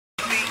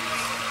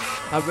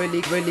I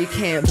really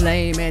can't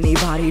blame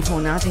anybody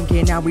for not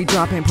thinking. Now we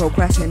dropping,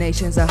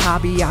 procrastination's a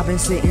hobby. I've been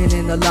sitting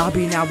in the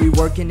lobby, now we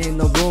working in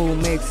the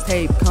room.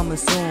 Mixtape coming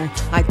soon,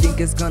 I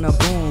think it's gonna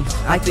boom.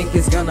 I think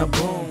it's gonna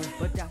boom.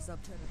 But that's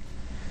up to the...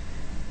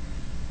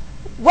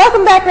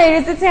 Welcome back,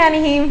 Raiders. It's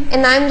Anahim.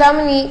 And I'm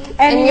Dominique.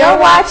 And you're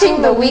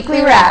watching the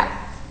Weekly Wrap.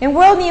 In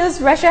world news,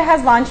 Russia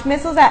has launched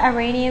missiles at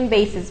Iranian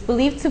bases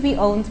believed to be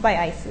owned by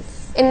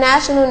ISIS. In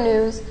national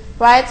news,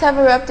 riots have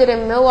erupted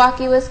in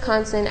Milwaukee,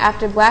 Wisconsin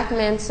after black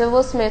man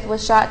Civil Smith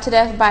was shot to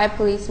death by a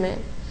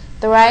policeman.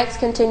 The riots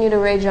continue to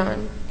rage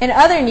on. In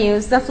other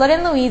news, the flood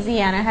in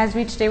Louisiana has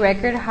reached a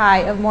record high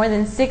of more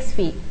than 6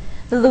 feet.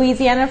 The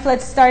Louisiana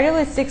flood started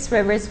with 6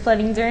 rivers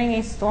flooding during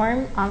a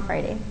storm on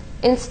Friday.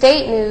 In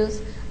state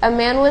news, a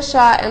man was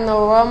shot in the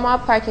Royal Mall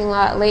parking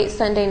lot late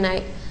Sunday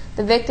night.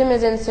 The victim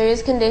is in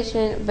serious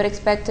condition but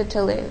expected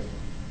to live.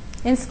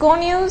 In school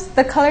news,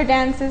 the color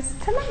dance is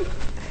tonight.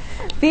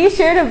 Be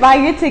sure to buy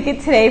your ticket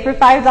today for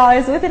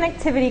 $5 with an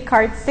activity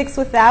card, 6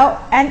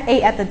 without, and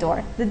 8 at the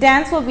door. The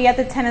dance will be at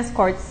the tennis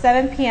courts,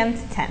 7 p.m.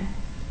 to 10.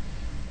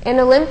 In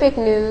Olympic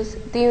news,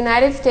 the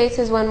United States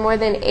has won more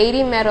than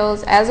 80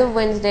 medals as of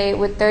Wednesday,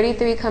 with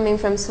 33 coming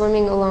from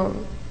swimming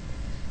alone.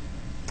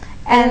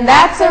 And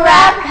that's a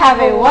wrap. Have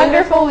a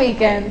wonderful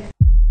weekend.